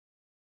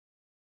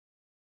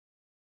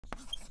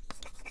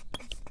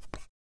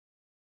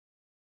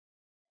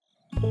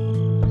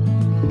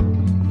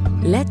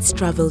Let's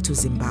travel to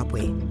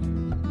Zimbabwe.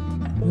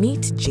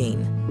 Meet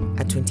Jane,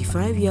 a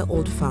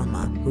 25-year-old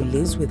farmer who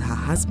lives with her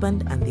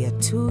husband and their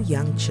 2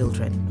 young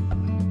children.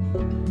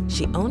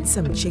 She owns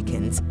some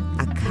chickens,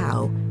 a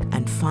cow,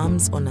 and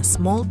farms on a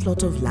small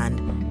plot of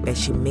land where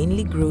she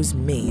mainly grows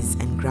maize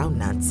and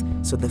groundnuts,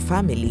 so the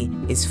family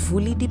is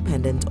fully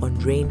dependent on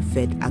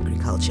rain-fed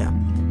agriculture.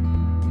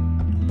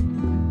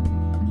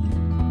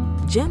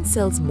 Jen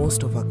sells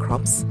most of her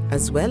crops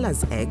as well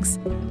as eggs,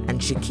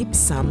 and she keeps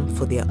some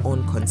for their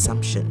own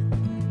consumption.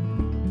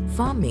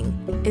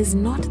 Farming is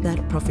not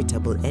that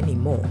profitable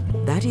anymore.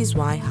 That is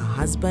why her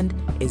husband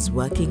is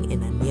working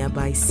in a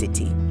nearby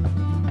city.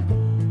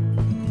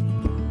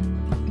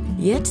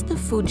 Yet the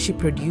food she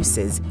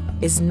produces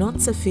is not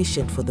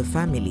sufficient for the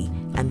family,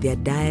 and their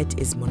diet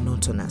is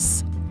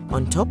monotonous.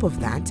 On top of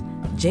that,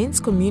 Jane's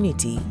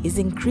community is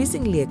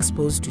increasingly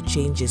exposed to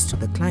changes to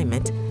the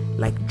climate,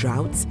 like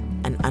droughts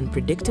and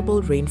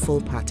unpredictable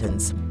rainfall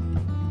patterns.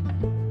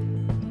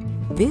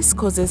 This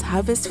causes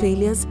harvest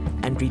failures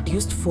and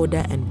reduced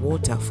fodder and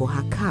water for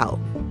her cow.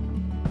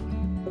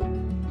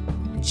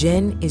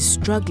 Jen is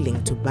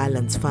struggling to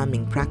balance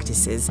farming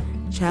practices,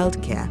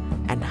 childcare,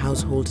 and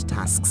household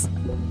tasks.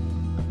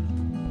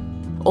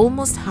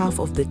 Almost half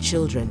of the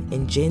children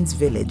in Jane's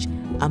village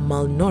are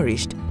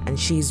malnourished, and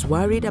she is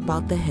worried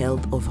about the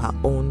health of her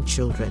own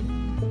children.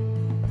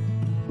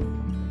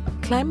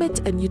 Climate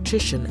and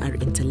nutrition are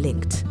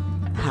interlinked.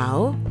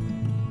 How?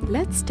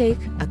 Let's take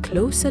a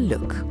closer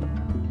look.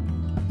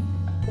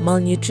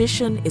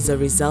 Malnutrition is a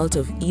result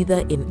of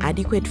either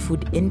inadequate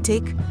food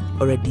intake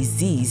or a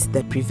disease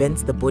that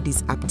prevents the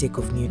body's uptake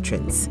of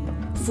nutrients.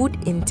 Food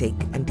intake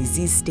and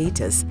disease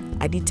status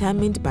are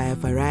determined by a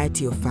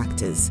variety of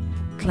factors.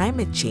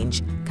 Climate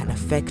change can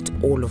affect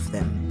all of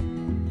them.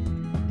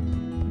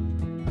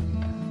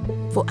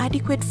 For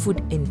adequate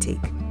food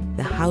intake,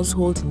 the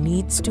household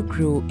needs to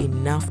grow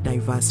enough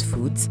diverse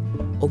foods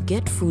or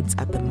get foods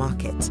at the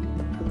market,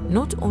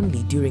 not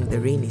only during the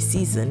rainy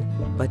season,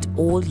 but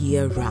all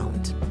year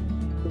round.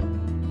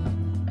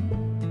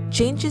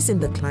 Changes in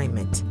the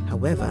climate,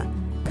 however,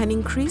 can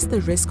increase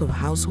the risk of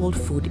household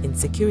food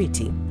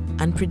insecurity.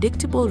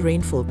 Unpredictable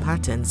rainfall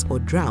patterns or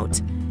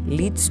drought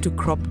leads to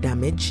crop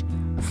damage,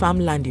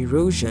 farmland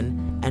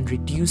erosion, and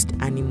reduced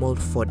animal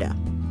fodder.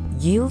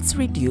 Yields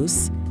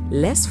reduce,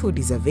 less food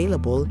is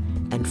available,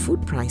 and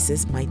food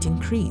prices might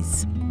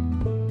increase.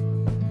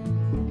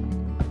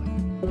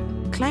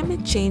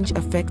 Climate change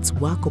affects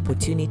work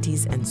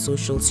opportunities and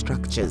social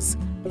structures.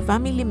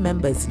 Family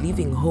members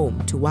leaving home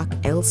to work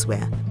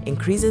elsewhere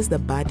increases the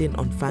burden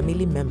on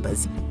family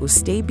members who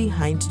stay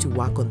behind to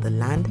work on the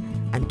land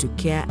and to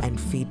care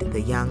and feed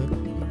the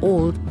young,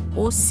 old,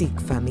 or sick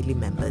family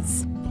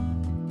members.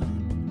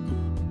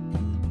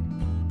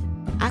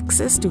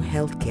 Access to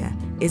healthcare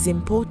is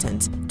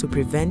important to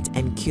prevent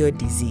and cure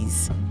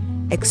disease.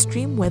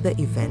 Extreme weather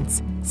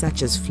events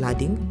such as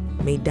flooding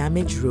may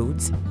damage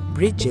roads,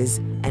 bridges,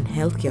 and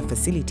healthcare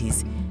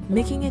facilities,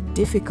 making it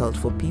difficult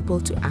for people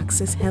to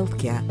access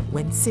healthcare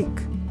when sick.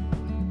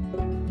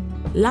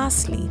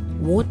 Lastly,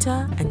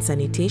 water and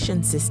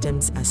sanitation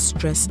systems are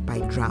stressed by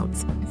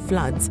droughts,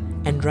 floods,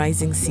 and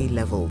rising sea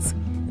levels.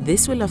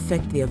 This will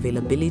affect the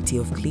availability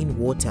of clean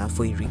water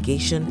for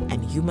irrigation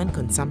and human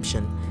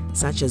consumption,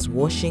 such as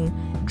washing,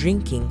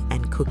 drinking,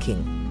 and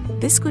cooking.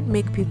 This could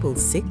make people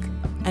sick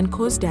and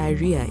cause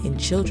diarrhea in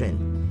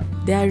children.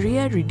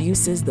 Diarrhea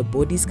reduces the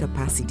body's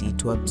capacity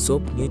to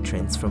absorb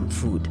nutrients from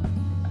food.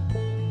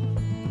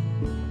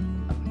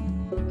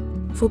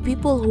 For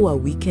people who are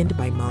weakened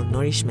by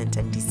malnourishment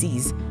and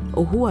disease,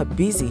 or who are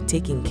busy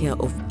taking care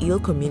of ill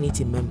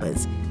community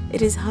members,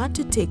 it is hard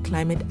to take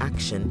climate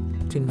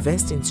action, to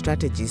invest in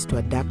strategies to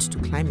adapt to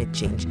climate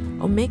change,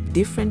 or make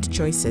different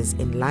choices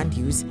in land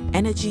use,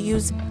 energy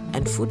use,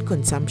 and food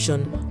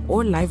consumption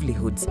or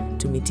livelihoods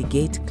to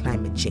mitigate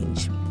climate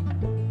change.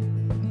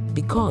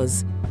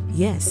 Because,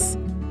 yes,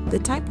 the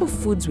type of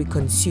foods we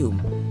consume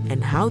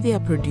and how they are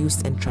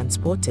produced and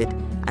transported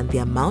and the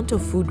amount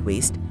of food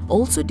waste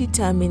also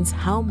determines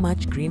how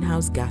much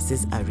greenhouse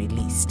gases are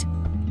released.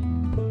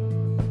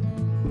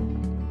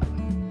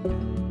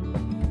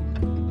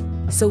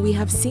 So we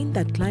have seen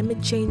that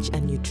climate change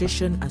and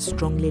nutrition are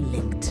strongly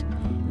linked.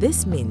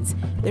 This means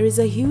there is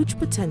a huge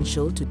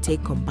potential to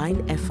take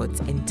combined efforts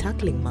in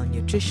tackling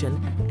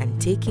malnutrition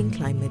and taking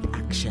climate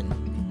action.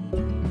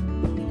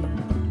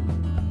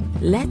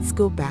 Let's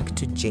go back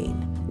to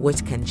Jane.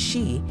 What can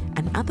she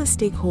and other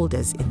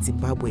stakeholders in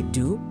Zimbabwe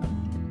do?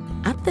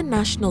 At the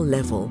national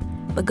level,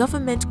 the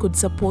government could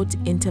support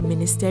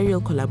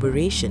interministerial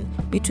collaboration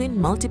between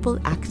multiple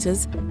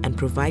actors and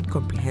provide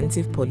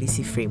comprehensive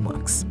policy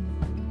frameworks.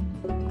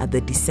 At the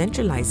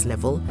decentralized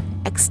level,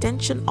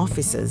 extension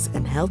officers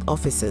and health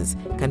officers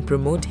can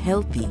promote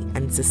healthy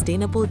and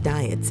sustainable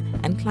diets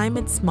and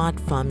climate-smart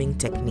farming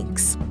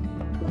techniques.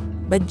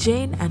 But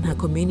Jane and her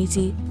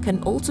community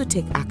can also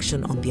take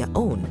action on their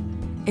own.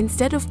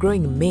 Instead of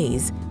growing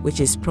maize, which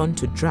is prone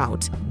to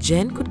drought,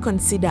 Jen could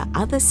consider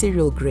other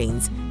cereal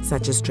grains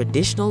such as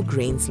traditional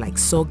grains like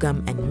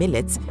sorghum and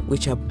millets,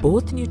 which are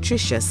both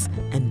nutritious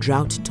and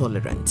drought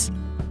tolerant.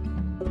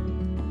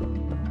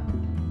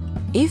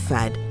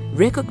 IFAD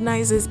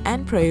recognizes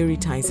and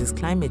prioritizes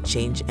climate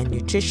change and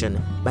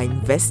nutrition by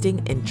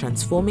investing in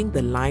transforming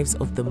the lives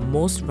of the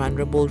most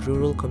vulnerable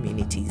rural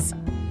communities.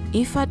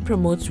 IFAD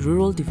promotes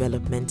rural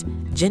development,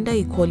 gender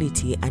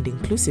equality and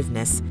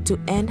inclusiveness to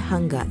end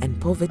hunger and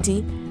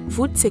poverty,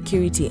 food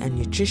security and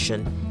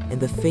nutrition in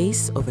the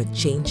face of a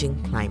changing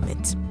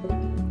climate.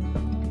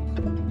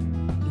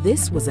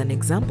 This was an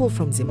example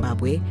from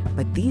Zimbabwe,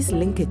 but these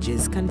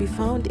linkages can be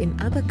found in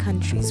other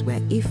countries where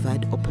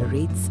IFAD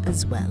operates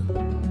as well.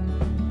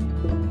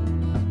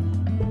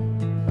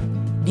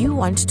 Do you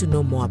want to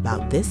know more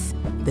about this?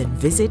 Then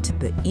visit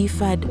the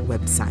IFAD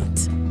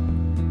website.